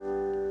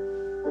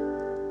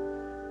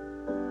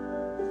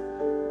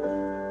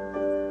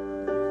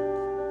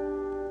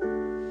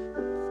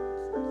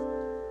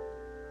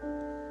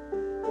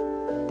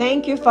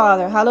Thank you,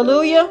 Father.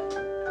 Hallelujah.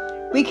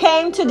 We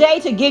came today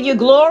to give you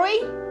glory.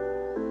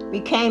 We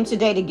came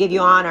today to give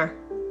you honor.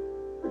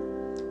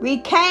 We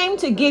came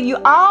to give you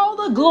all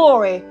the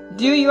glory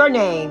due your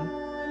name.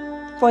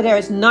 For there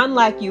is none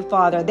like you,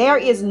 Father. There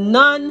is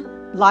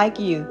none like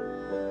you.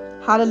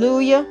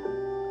 Hallelujah.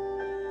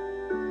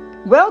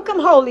 Welcome,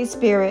 Holy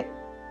Spirit.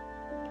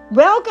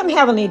 Welcome,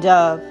 Heavenly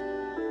Dove.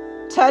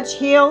 Touch,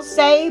 heal,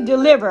 save,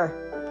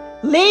 deliver.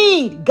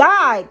 Lead,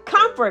 guide,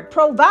 comfort,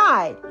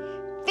 provide.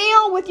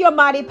 Fill with your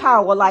mighty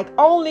power like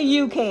only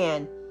you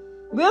can.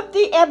 With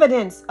the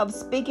evidence of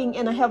speaking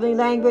in a heavenly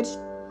language,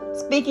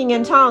 speaking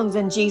in tongues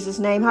in Jesus'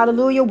 name.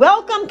 Hallelujah.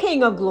 Welcome,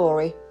 King of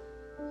Glory.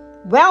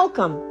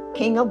 Welcome,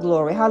 King of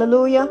Glory.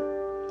 Hallelujah.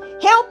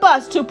 Help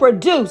us to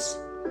produce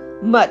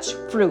much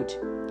fruit.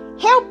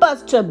 Help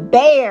us to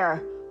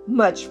bear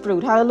much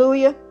fruit.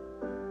 Hallelujah.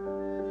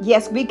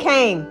 Yes, we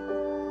came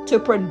to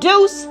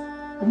produce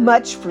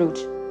much fruit.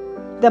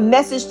 The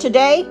message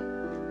today,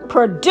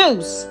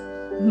 produce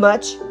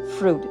much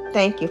fruit.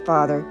 Thank you,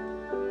 Father.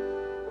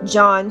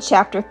 John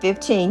chapter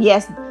 15.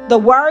 Yes, the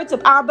words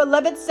of our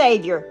beloved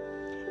Savior.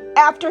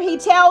 After he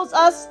tells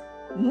us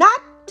not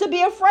to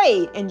be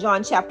afraid in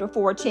John chapter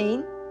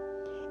 14.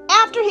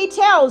 After he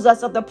tells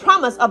us of the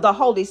promise of the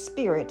Holy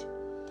Spirit.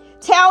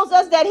 Tells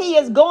us that he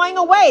is going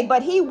away,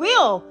 but he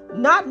will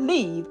not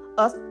leave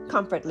us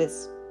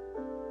comfortless.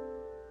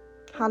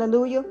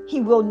 Hallelujah.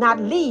 He will not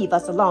leave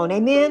us alone.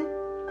 Amen.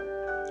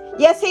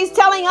 Yes, he's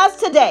telling us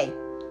today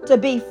to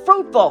be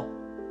fruitful,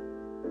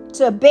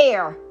 to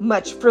bear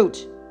much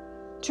fruit,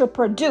 to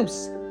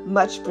produce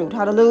much fruit.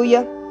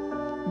 Hallelujah.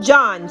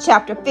 John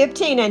chapter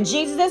 15, and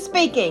Jesus is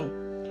speaking.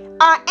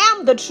 I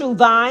am the true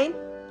vine,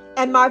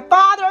 and my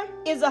Father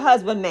is a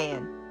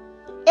husbandman.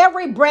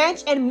 Every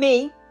branch in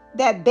me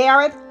that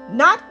beareth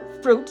not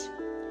fruit,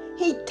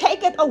 he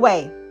taketh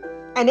away.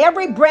 And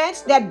every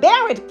branch that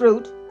beareth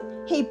fruit,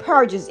 he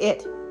purges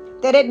it,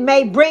 that it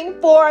may bring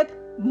forth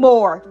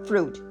more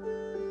fruit.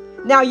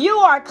 Now you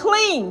are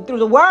clean through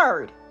the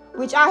word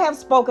which I have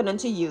spoken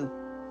unto you.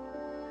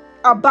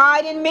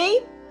 Abide in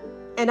me,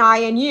 and I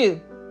in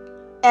you.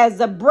 As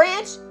the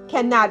branch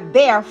cannot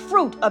bear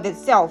fruit of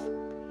itself,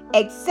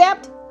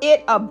 except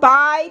it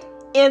abide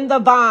in the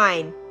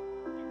vine,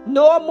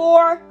 nor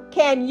more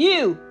can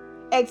you,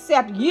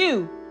 except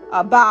you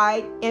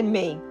abide in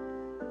me.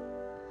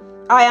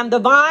 I am the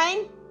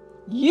vine,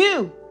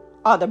 you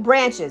are the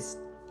branches.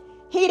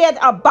 He that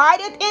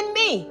abideth in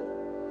me,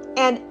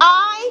 and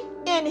I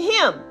in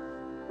him,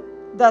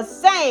 the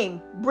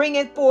same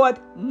bringeth forth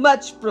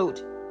much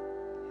fruit.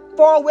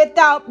 For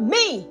without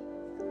me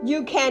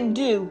you can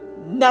do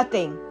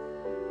nothing.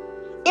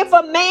 If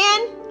a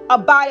man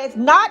abideth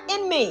not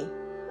in me,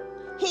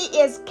 he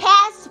is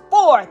cast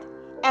forth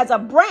as a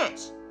branch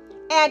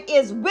and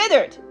is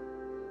withered,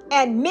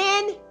 and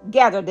men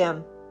gather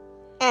them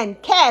and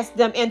cast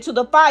them into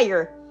the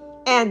fire,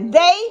 and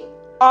they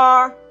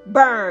are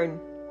burned.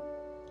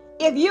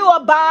 If you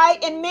abide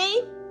in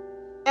me,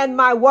 and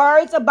my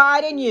words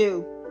abide in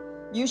you,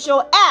 you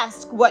shall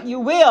ask what you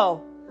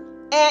will,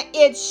 and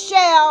it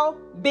shall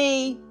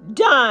be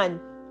done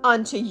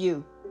unto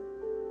you.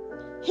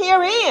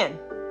 Herein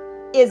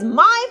is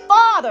my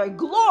Father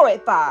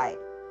glorified,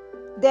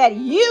 that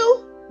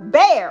you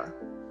bear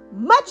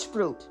much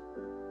fruit.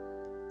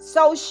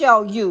 So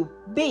shall you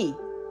be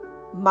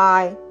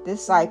my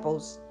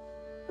disciples.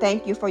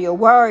 Thank you for your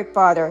word,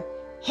 Father.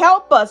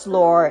 Help us,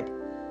 Lord,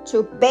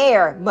 to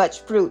bear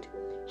much fruit.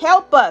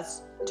 Help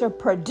us to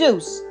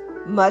produce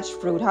much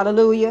fruit.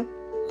 Hallelujah.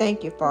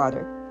 Thank you,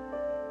 Father.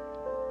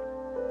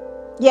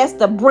 Yes,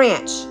 the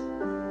branch,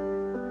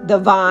 the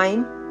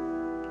vine,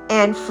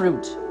 and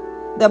fruit.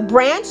 The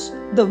branch,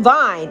 the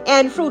vine,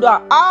 and fruit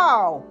are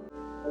all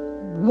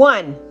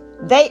one.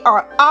 They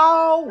are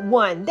all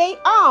one. They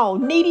all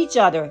need each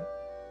other.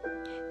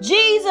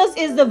 Jesus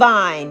is the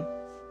vine.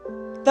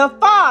 The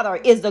Father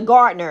is the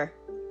gardener.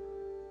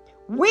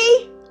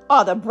 We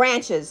are the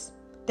branches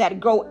that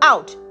grow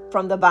out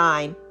from the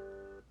vine.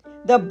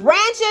 The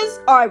branches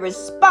are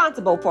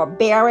responsible for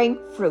bearing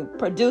fruit,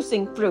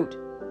 producing fruit.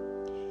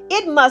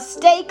 It must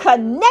stay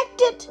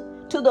connected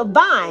to the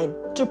vine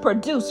to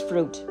produce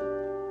fruit.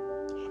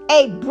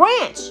 A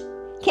branch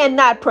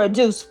cannot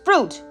produce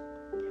fruit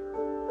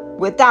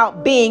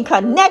without being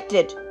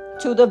connected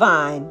to the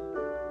vine.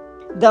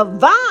 The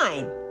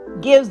vine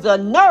gives the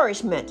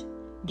nourishment,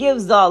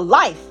 gives the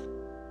life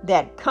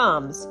that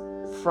comes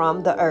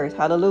from the earth.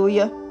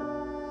 Hallelujah.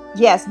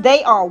 Yes,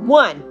 they are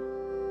one.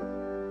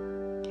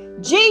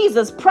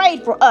 Jesus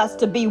prayed for us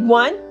to be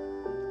one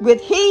with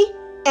he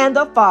and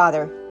the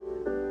Father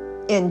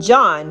in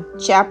John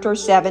chapter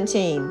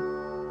 17.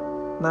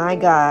 My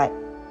God.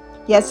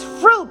 Yes,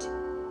 fruit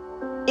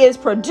is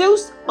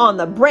produced on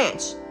the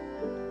branch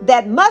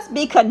that must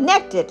be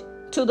connected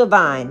to the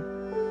vine.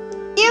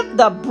 If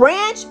the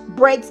branch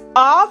breaks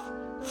off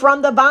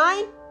from the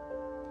vine,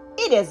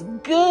 it is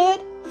good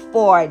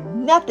for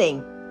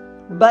nothing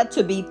but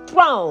to be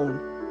thrown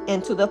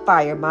into the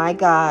fire. My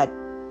God.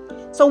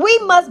 So we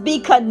must be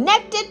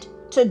connected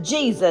to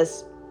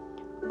Jesus,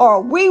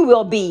 or we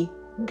will be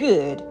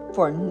good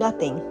for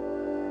nothing.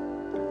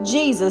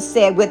 Jesus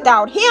said,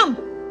 without him,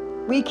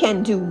 we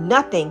can do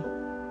nothing.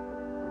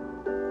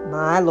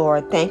 My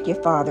Lord, thank you,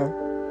 Father.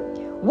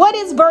 What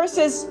is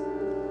verses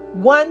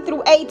 1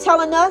 through 8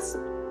 telling us?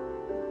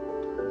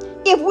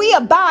 If we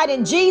abide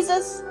in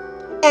Jesus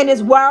and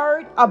his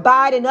word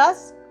abide in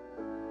us,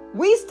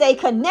 we stay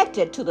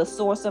connected to the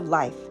source of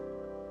life.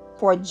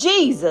 For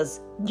Jesus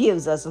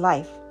gives us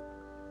life.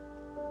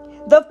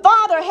 The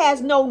Father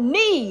has no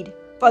need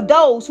for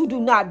those who do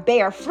not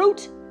bear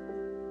fruit.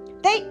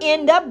 They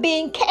end up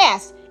being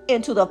cast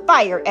into the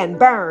fire and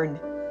burned.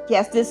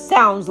 Yes, this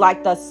sounds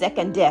like the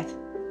second death.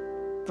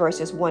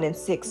 Verses 1 and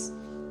 6.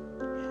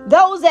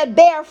 Those that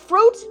bear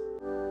fruit,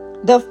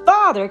 the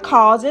Father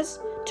causes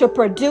to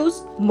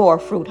produce more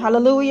fruit.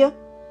 Hallelujah.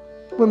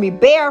 When we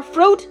bear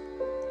fruit,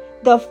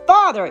 the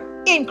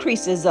Father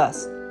increases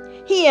us.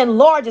 He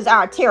enlarges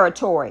our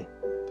territory.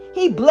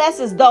 He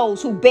blesses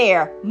those who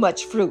bear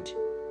much fruit.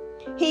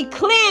 He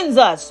cleanses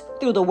us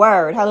through the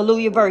word.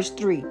 Hallelujah. Verse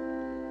 3.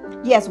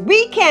 Yes,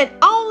 we can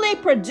only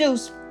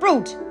produce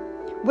fruit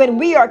when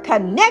we are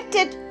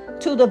connected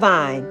to the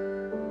vine.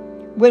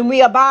 When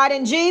we abide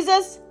in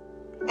Jesus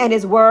and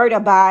his word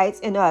abides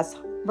in us.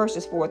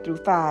 Verses 4 through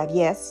 5.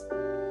 Yes.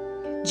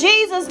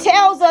 Jesus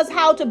tells us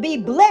how to be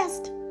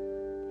blessed,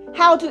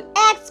 how to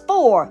ask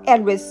for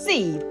and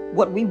receive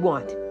what we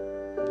want.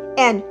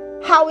 And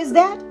how is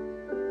that?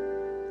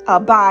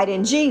 Abide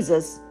in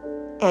Jesus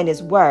and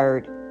his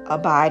word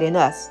abide in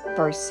us.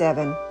 Verse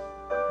 7.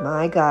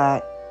 My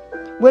God.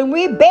 When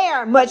we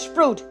bear much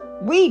fruit,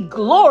 we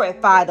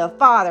glorify the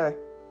Father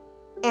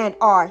and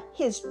are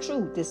his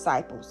true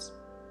disciples.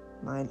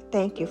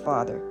 Thank you,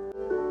 Father.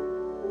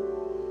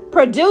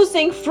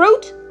 Producing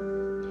fruit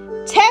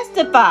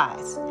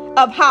testifies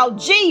of how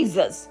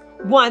Jesus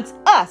wants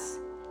us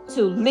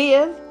to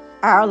live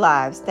our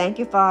lives. Thank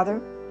you,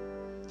 Father.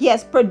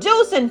 Yes,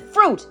 producing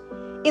fruit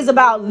is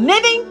about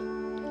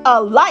living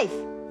a life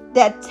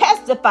that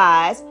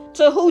testifies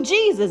to who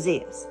Jesus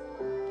is.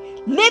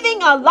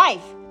 Living a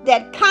life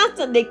that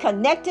constantly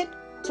connected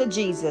to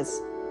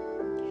Jesus.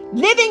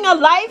 Living a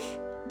life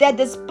that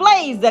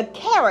displays the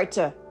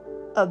character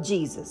of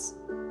Jesus.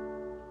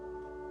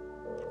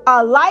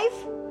 A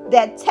life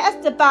that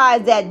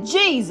testifies that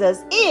Jesus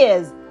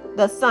is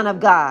the Son of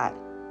God.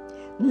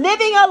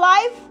 Living a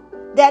life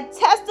that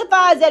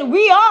testifies that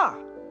we are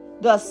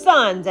the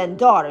sons and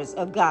daughters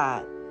of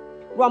God.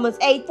 Romans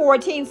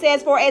 8:14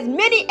 says, for as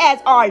many as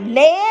are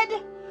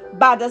led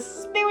by the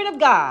Spirit of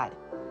God,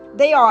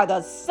 they are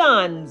the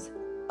sons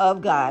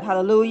of God.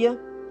 Hallelujah.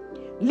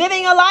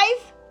 Living a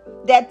life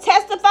that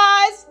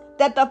testifies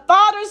that the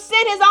Father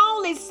sent his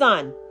only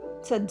Son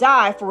to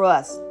die for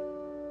us.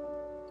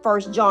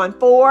 1 John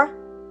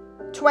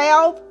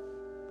 4:12,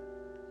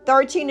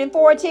 13 and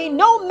 14.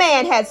 No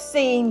man has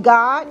seen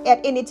God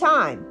at any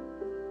time.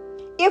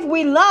 If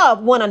we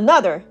love one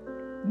another,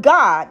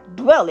 God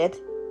dwelleth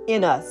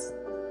in us,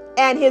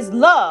 and his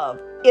love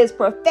is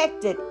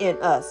perfected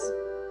in us.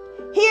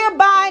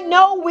 Hereby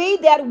know we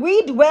that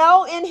we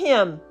dwell in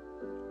him,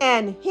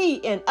 and he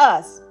in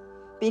us,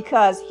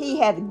 because he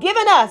hath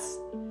given us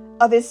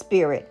of his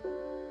Spirit.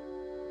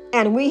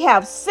 And we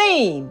have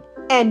seen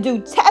and do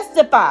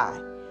testify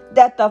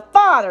that the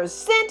Father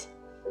sent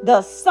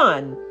the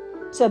Son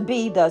to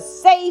be the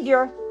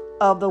Savior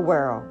of the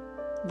world.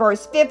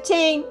 Verse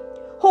 15,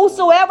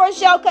 whosoever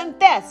shall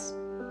confess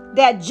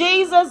that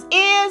Jesus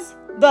is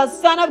the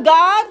Son of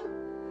God,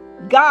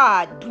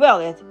 God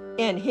dwelleth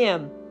in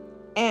him,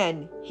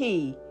 and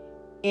he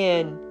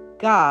in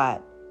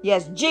God.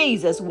 Yes,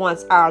 Jesus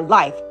wants our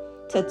life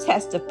to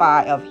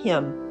testify of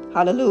him.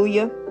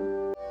 Hallelujah.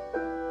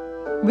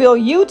 Will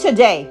you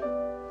today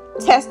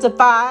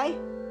testify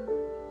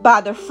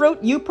by the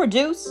fruit you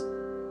produce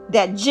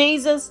that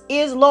Jesus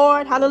is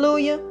Lord?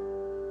 Hallelujah.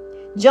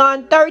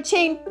 John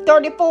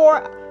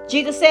 13:34,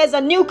 Jesus says,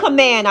 a new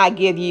command I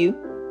give you.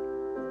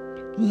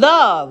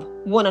 Love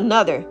one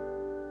another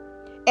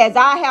as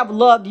I have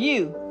loved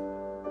you.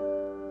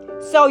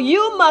 So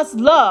you must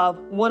love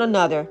one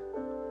another.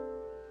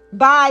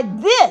 By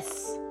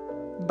this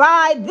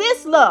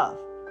love,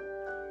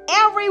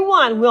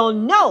 everyone will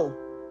know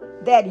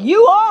that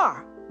you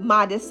are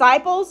my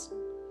disciples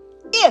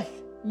if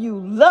you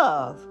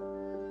love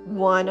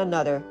one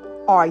another.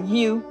 Are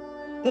you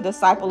the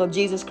disciple of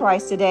Jesus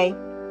Christ today?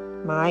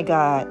 My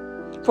God.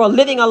 For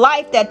living a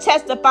life that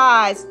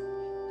testifies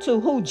to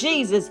who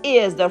Jesus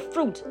is, the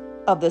fruit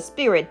of the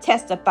Spirit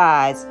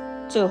testifies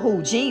to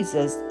who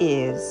Jesus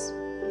is.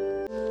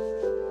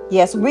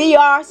 Yes, we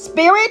are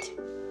spirit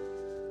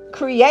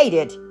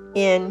created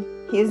in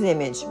his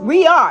image.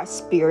 We are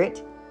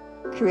spirit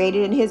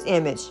created in his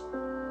image.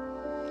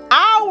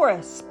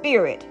 Our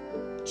spirit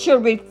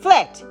should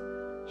reflect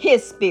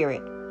his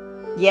spirit.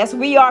 Yes,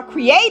 we are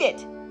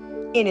created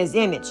in his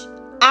image.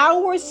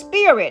 Our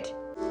spirit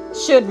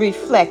should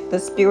reflect the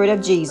Spirit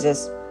of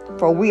Jesus,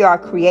 for we are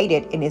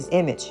created in his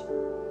image.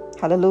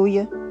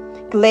 Hallelujah.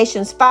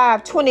 Galatians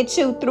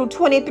 5:22 through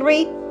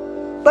 23.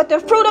 But the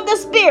fruit of the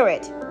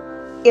Spirit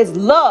is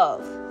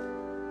love,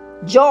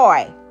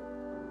 joy,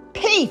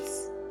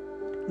 peace,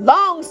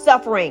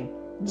 long-suffering,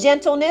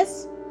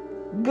 gentleness,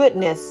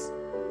 goodness,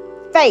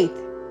 faith,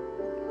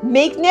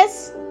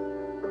 meekness,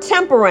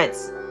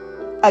 temperance.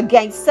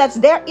 Against such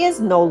there is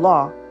no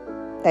law.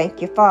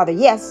 Thank you, Father.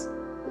 Yes,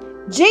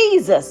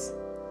 Jesus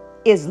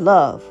is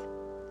love,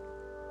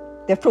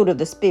 the fruit of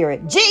the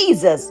Spirit.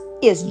 Jesus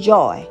is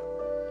joy.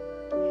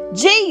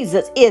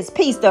 Jesus is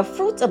peace, the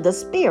fruits of the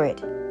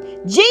Spirit.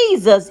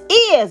 Jesus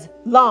is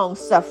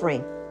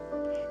long-suffering.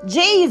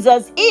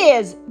 Jesus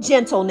is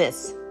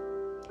gentleness.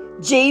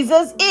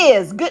 Jesus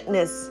is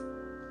goodness.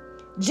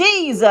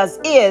 Jesus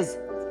is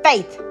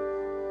faith,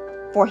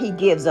 for he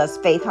gives us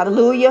faith.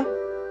 Hallelujah.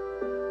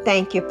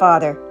 Thank you,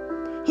 Father.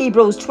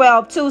 Hebrews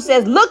 12:2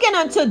 says, looking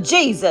unto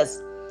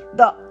Jesus,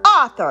 the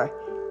author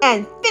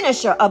and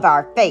finisher of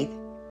our faith,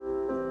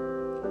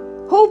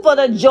 who for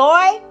the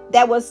joy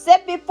that was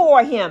set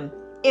before him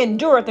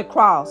endured the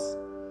cross,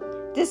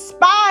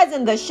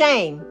 despising the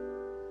shame,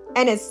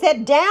 and is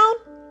set down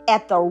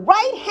at the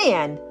right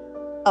hand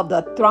of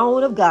the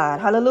throne of God.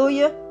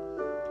 Hallelujah.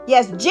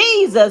 Yes,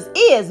 Jesus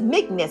is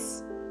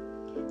meekness.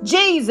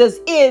 Jesus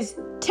is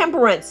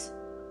temperance.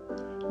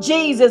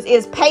 Jesus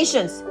is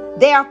patience.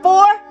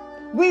 Therefore,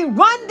 we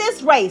run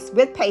this race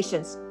with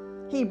patience.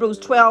 Hebrews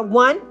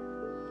 12:1.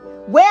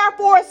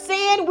 Wherefore,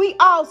 seeing we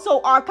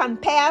also are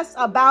compassed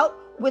about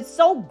with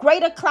so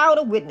great a cloud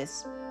of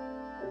witness,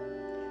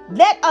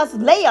 let us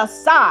lay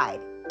aside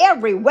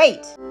every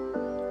weight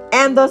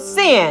and the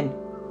sin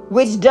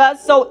which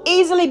does so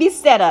easily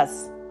beset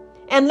us,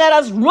 and let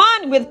us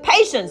run with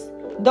patience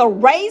the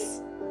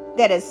race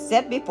that is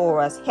set before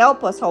us.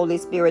 Help us, Holy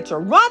Spirit, to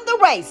run the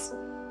race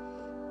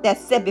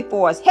that's set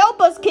before us.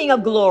 Help us, King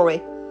of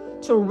Glory,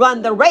 to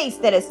run the race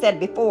that is set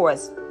before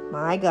us.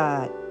 My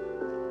God.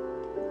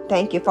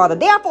 Thank you, Father.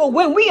 Therefore,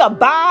 when we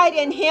abide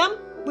in him,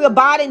 we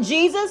abide in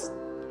Jesus,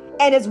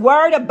 and his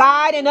word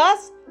abide in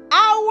us,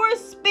 our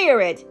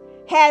spirit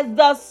has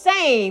the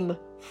same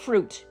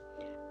fruit.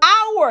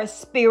 Our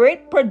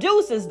spirit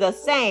produces the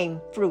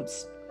same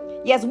fruits.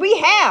 Yes, we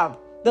have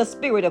the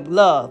spirit of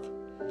love.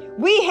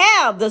 We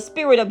have the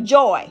spirit of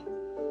joy.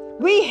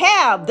 We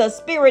have the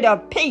spirit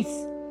of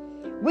peace.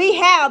 We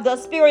have the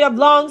spirit of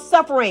long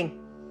suffering.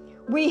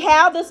 We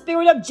have the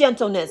spirit of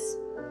gentleness.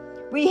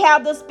 We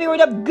have the spirit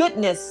of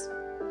goodness.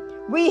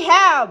 We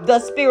have the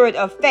spirit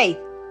of faith.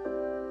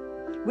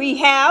 We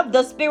have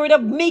the spirit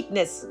of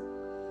meekness.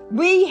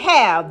 We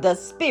have the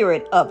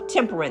spirit of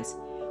temperance.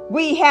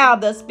 We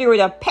have the spirit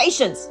of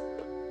patience.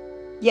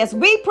 Yes,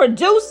 we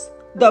produce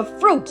the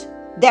fruit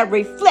that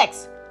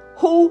reflects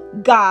who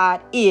God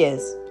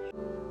is.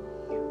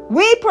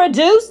 We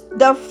produce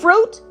the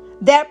fruit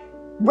that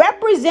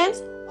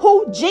represents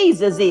who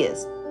Jesus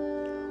is,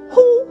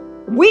 who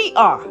we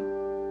are.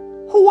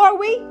 Who are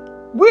we?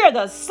 We're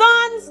the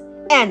sons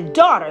and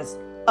daughters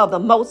of the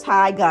Most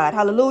High God.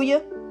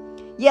 Hallelujah.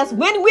 Yes,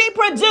 when we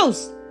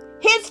produce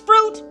his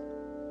fruit,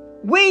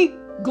 we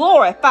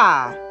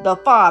glorify the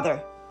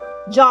Father.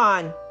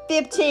 John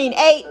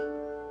 15:8.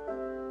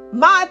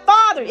 My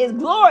Father is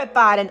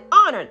glorified and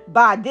honored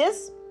by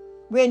this,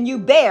 when you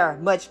bear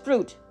much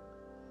fruit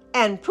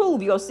and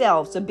prove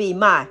yourselves to be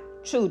my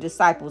true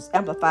disciples.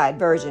 Amplified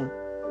version.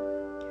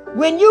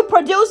 When you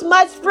produce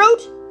much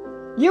fruit,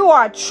 you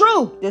are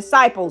true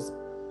disciples.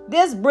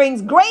 This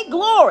brings great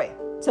glory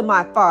to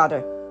my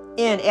Father.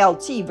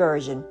 NLT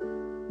version.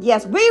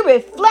 Yes, we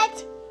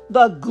reflect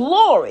the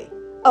glory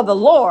of the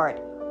Lord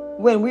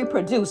when we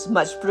produce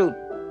much fruit.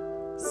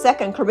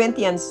 2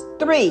 Corinthians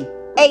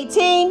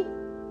 3:18.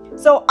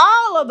 So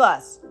all of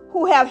us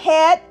who have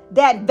had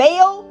that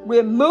veil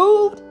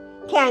removed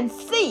can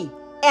see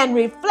and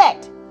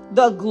reflect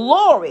the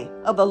glory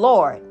of the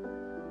Lord.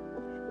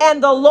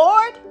 And the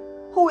Lord,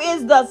 who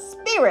is the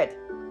Spirit,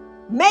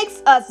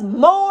 makes us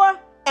more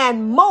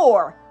and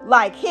more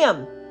like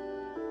him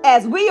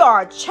as we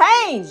are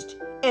changed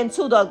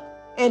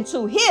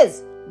into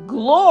his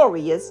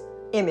glorious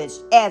image.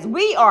 As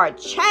we are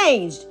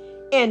changed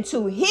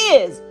into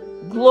his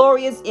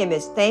glorious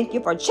image. Thank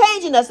you for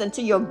changing us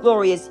into your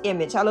glorious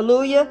image.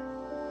 Hallelujah.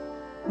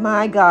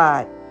 My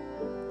God.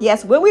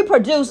 Yes, when we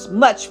produce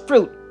much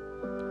fruit,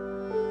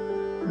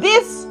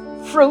 this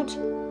fruit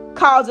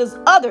causes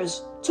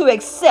others to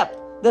accept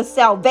the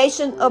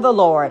salvation of the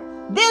Lord.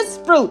 This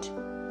fruit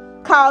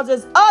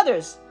causes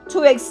others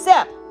to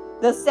accept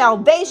the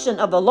salvation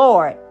of the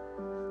Lord.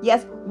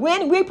 Yes,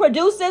 when we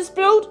produce this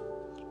fruit,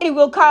 it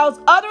will cause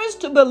others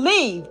to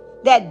believe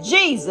that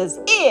Jesus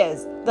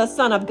is the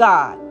Son of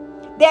God,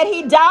 that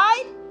he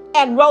died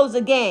and rose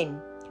again,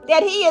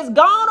 that he is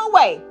gone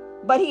away,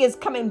 but he is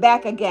coming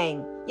back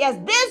again. Yes,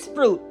 this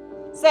fruit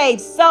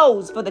saves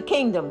souls for the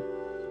kingdom.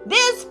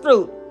 This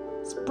fruit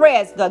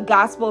spreads the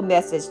gospel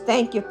message.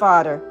 Thank you,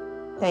 Father.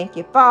 Thank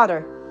you,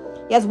 Father.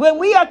 Yes, when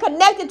we are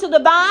connected to the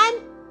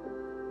vine,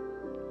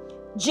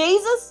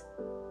 Jesus,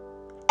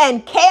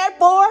 and cared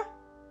for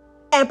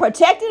and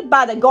protected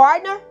by the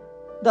gardener,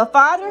 the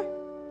Father,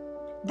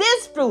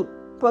 this fruit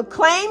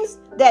proclaims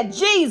that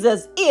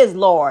Jesus is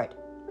Lord.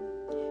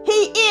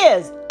 He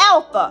is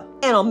Alpha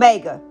and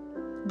Omega,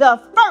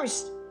 the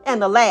first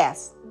and the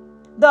last,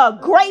 the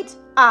great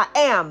I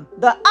am,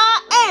 the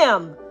I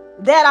am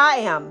that I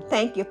am.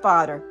 Thank you,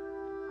 Father.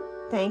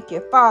 Thank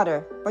you,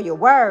 Father, for your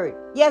word.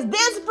 Yes,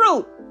 this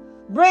fruit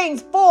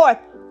brings forth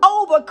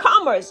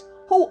overcomers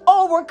who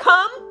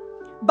overcome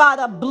by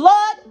the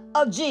blood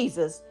of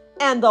Jesus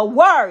and the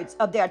words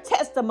of their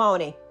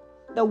testimony,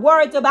 the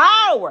words of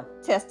our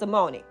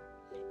testimony.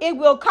 It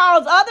will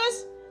cause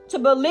others to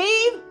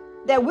believe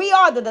that we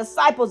are the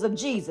disciples of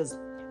Jesus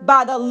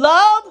by the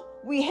love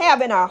we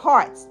have in our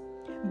hearts,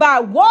 by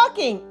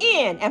walking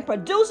in and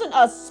producing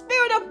a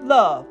spirit of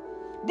love.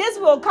 This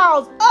will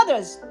cause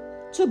others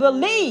to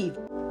believe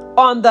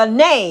on the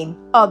name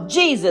of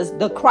Jesus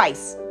the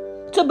Christ,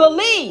 to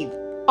believe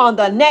on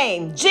the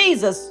name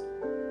Jesus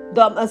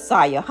the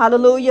Messiah.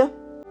 Hallelujah.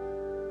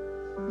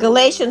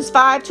 Galatians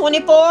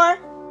 5:24.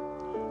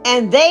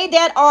 And they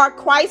that are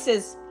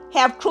Christ's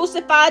have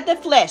crucified the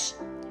flesh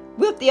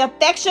with the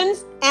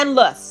affections and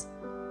lusts.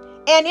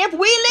 And if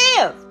we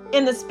live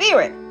in the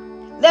Spirit,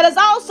 let us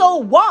also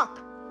walk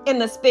in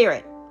the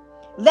Spirit.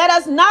 Let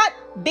us not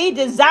be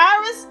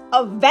desirous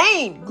of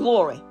vain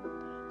glory,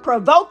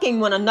 provoking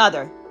one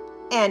another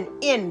and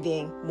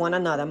envying one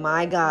another.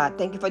 My God,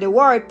 thank you for the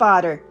word,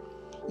 Father.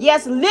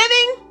 Yes,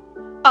 living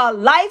a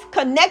life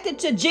connected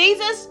to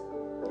Jesus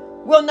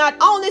will not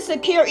only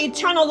secure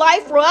eternal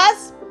life for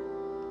us,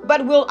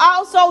 but will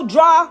also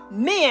draw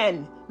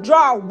men,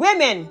 draw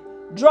women,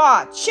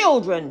 draw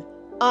children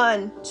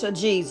unto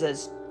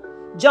Jesus.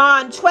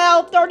 John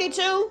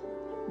 12:32,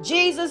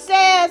 Jesus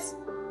says,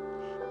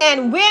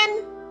 and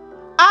when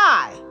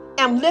I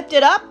am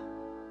lifted up,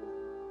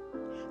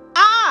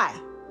 I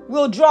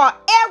will draw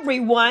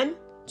everyone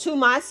to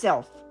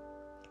myself.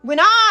 When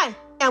I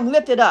am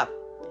lifted up,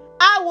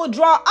 I will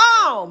draw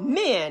all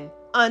men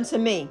unto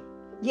me.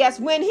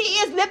 Yes, when he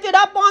is lifted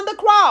up on the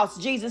cross,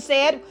 Jesus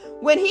said,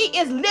 when he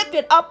is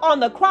lifted up on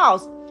the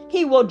cross,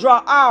 he will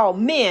draw all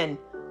men,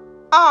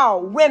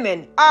 all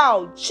women,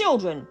 all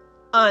children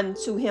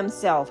unto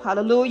himself.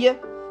 Hallelujah.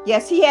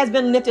 Yes, he has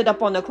been lifted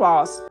up on the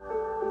cross,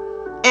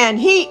 and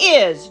he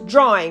is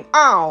drawing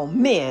all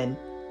men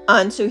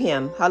unto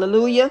him.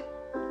 Hallelujah.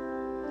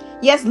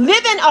 Yes,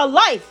 living a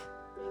life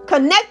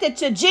connected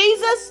to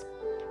Jesus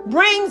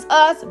brings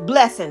us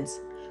blessings.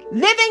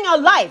 Living a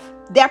life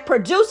that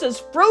produces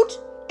fruit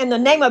in the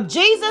name of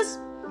Jesus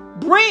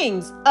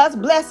brings us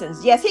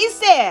blessings. Yes, he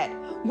said,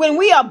 when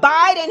we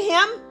abide in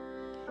him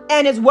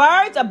and his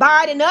words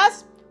abide in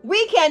us,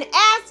 we can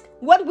ask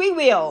what we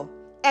will,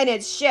 and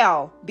it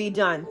shall be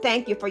done.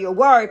 Thank you for your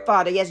word,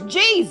 Father. Yes,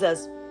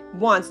 Jesus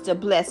wants to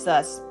bless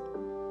us.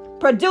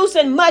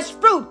 Producing much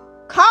fruit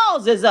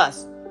causes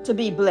us to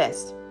be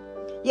blessed.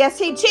 Yes,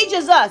 he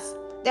teaches us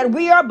that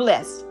we are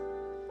blessed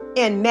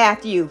in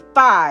Matthew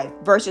 5,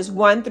 verses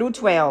 1 through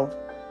 12.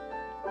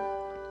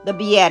 The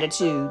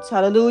Beatitudes.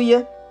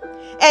 Hallelujah.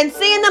 And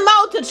seeing the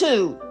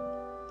multitude,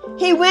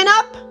 he went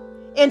up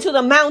into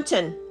the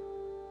mountain.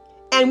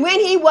 And when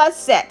he was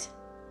set,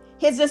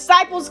 his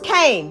disciples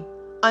came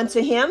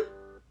unto him,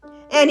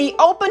 and he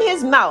opened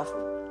his mouth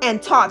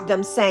and taught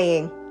them,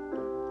 saying,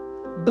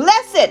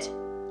 Blessed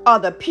are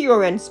the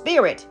pure in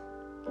spirit,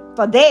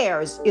 for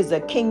theirs is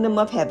the kingdom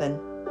of heaven.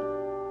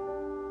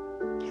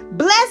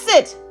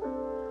 Blessed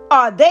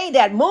are they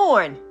that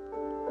mourn,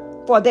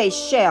 for they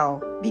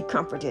shall be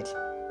comforted.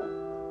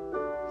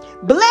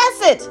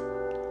 Blessed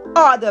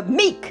are the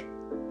meek,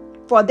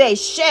 for they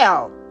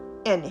shall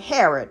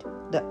inherit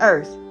the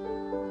earth.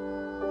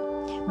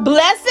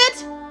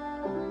 Blessed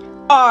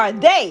are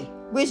they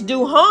which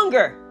do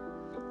hunger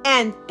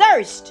and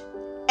thirst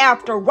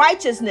after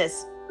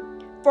righteousness,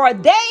 for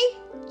they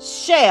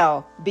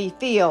shall be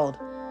filled.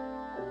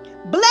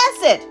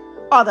 Blessed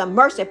are the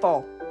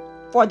merciful,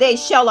 for they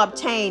shall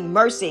obtain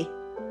mercy.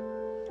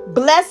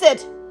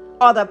 Blessed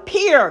are the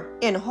pure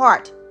in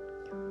heart,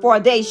 for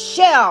they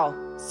shall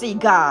see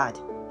God.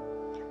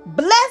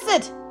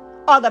 Blessed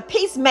are the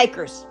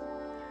peacemakers,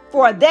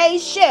 for they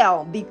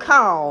shall be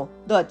called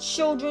the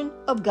children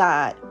of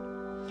God.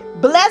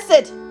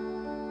 Blessed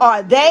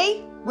are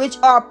they which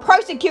are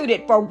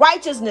persecuted for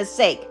righteousness'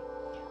 sake,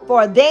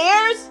 for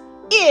theirs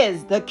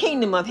is the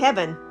kingdom of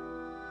heaven.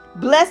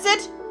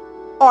 Blessed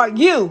are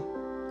you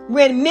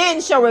when men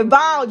shall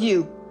revile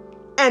you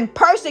and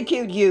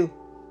persecute you,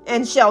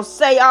 and shall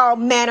say all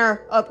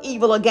manner of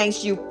evil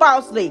against you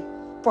falsely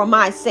for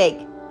my sake.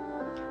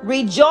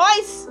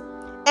 Rejoice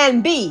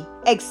and be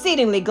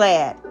exceedingly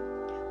glad,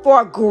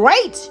 for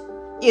great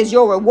is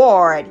your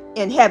reward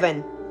in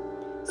heaven.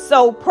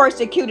 So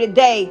persecuted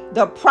they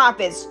the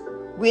prophets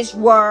which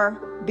were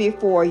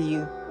before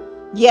you.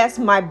 Yes,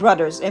 my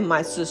brothers and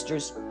my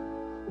sisters,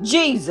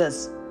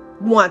 Jesus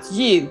wants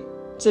you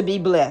to be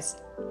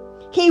blessed.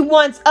 He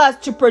wants us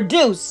to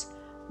produce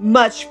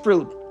much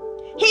fruit.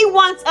 He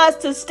wants us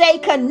to stay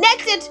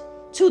connected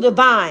to the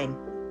vine.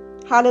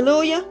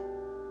 Hallelujah.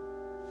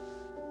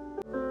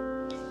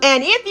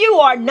 And if you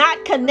are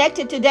not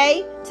connected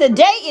today,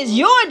 today is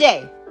your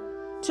day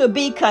to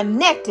be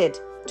connected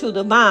to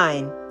the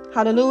vine.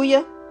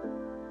 Hallelujah.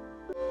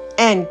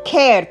 And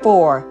cared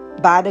for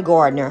by the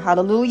gardener.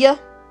 Hallelujah.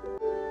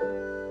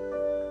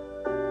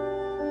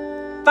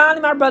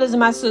 Finally, my brothers and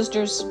my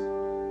sisters,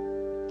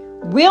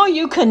 will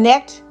you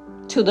connect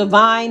to the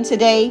vine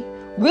today?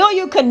 Will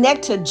you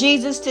connect to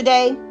Jesus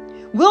today?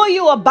 Will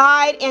you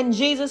abide in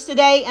Jesus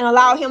today and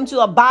allow him to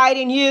abide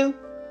in you?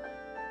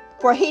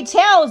 For he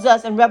tells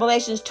us in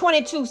Revelations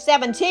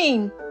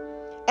 22:17,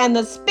 and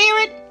the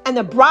Spirit and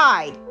the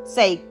bride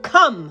say,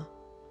 come.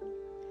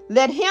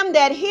 Let him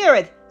that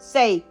heareth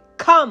say,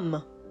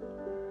 come.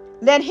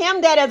 Let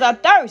him that is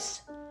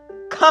athirst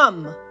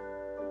come.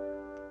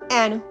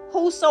 And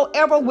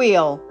whosoever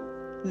will,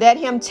 let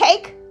him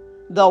take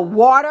the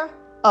water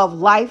of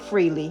life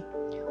freely.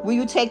 Will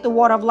you take the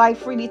water of life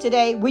freely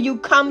today? Will you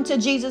come to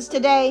Jesus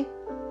today?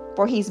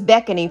 For he's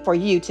beckoning for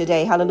you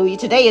today. Hallelujah.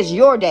 Today is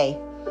your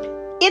day.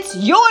 It's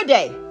your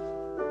day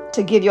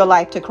to give your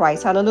life to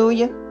Christ.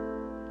 Hallelujah.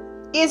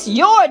 It's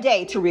your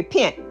day to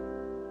repent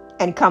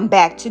and come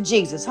back to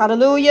Jesus.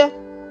 Hallelujah.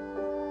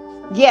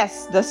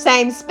 Yes, the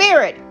same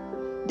Spirit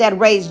that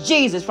raised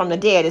Jesus from the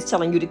dead is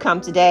telling you to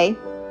come today.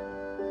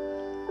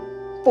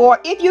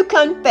 For if you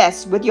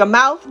confess with your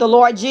mouth the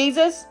Lord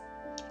Jesus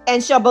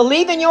and shall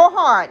believe in your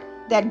heart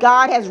that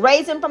God has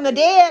raised him from the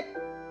dead,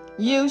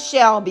 you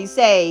shall be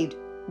saved.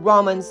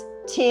 Romans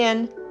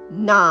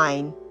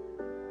 10:9.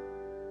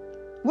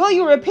 Will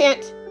you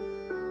repent?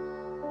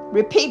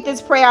 Repeat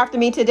this prayer after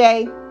me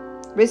today.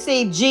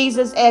 Receive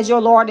Jesus as your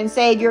Lord and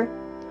Savior.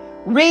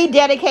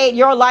 Rededicate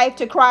your life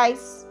to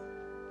Christ.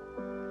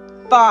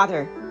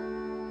 Father,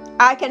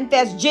 I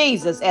confess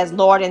Jesus as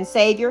Lord and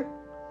Savior.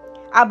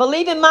 I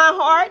believe in my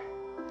heart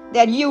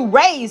that you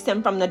raised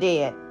him from the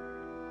dead.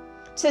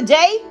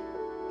 Today,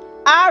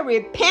 I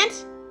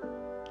repent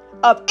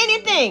of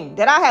anything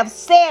that I have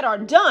said or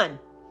done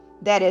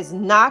that is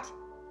not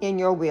in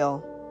your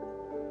will.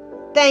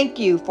 Thank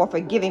you for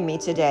forgiving me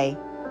today.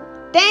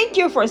 Thank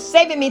you for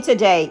saving me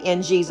today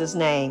in Jesus'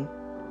 name.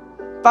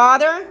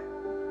 Father,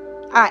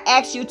 I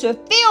ask you to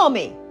fill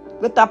me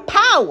with the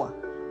power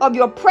of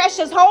your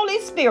precious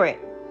Holy Spirit,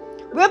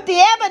 with the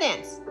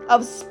evidence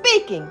of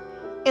speaking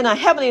in a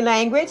heavenly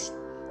language,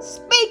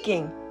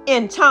 speaking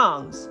in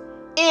tongues,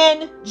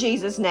 in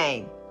Jesus'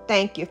 name.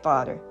 Thank you,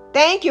 Father.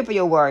 Thank you for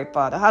your word,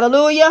 Father.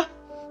 Hallelujah.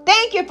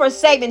 Thank you for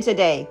saving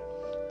today.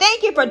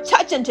 Thank you for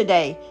touching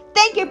today.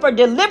 Thank you for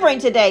delivering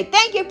today.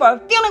 Thank you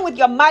for filling with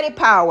your mighty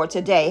power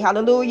today.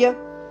 Hallelujah.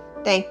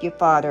 Thank you,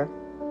 Father.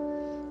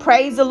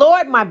 Praise the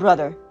Lord, my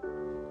brother.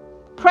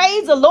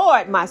 Praise the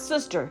Lord, my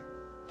sister.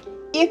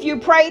 If you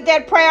prayed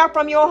that prayer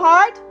from your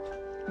heart,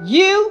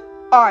 you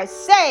are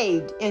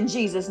saved in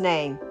Jesus'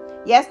 name.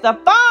 Yes, the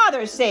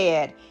Father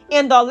said,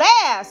 in the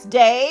last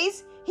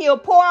days, he'll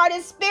pour out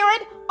his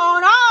Spirit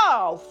on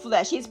all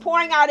flesh. He's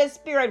pouring out his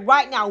Spirit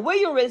right now. Will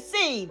you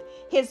receive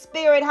his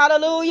Spirit?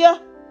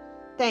 Hallelujah.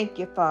 Thank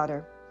you,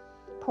 Father.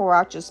 Pour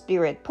out your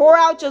Spirit. Pour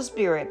out your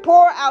Spirit.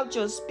 Pour out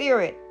your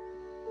Spirit.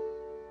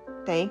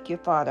 Thank you,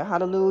 Father.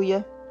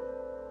 Hallelujah.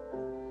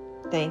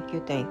 Thank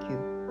you. Thank you.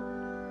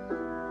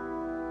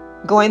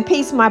 Go in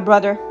peace, my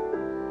brother.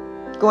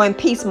 Go in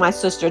peace, my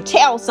sister.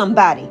 Tell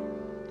somebody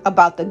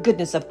about the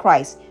goodness of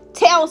Christ.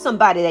 Tell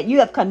somebody that you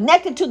have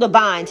connected to the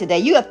vine today.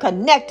 You have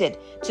connected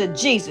to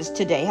Jesus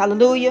today.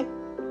 Hallelujah.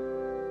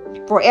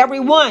 For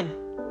everyone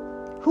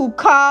who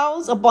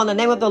calls upon the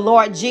name of the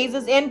Lord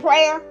Jesus in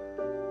prayer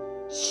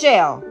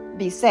shall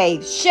be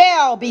saved.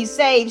 Shall be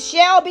saved.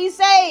 Shall be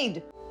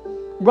saved.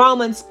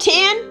 Romans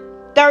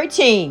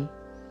 10:13.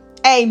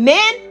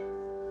 Amen.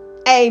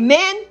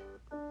 Amen.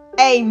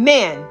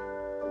 Amen.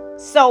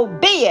 So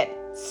be it.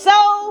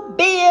 So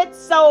be it.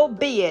 So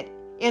be it.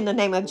 In the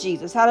name of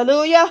Jesus.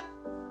 Hallelujah.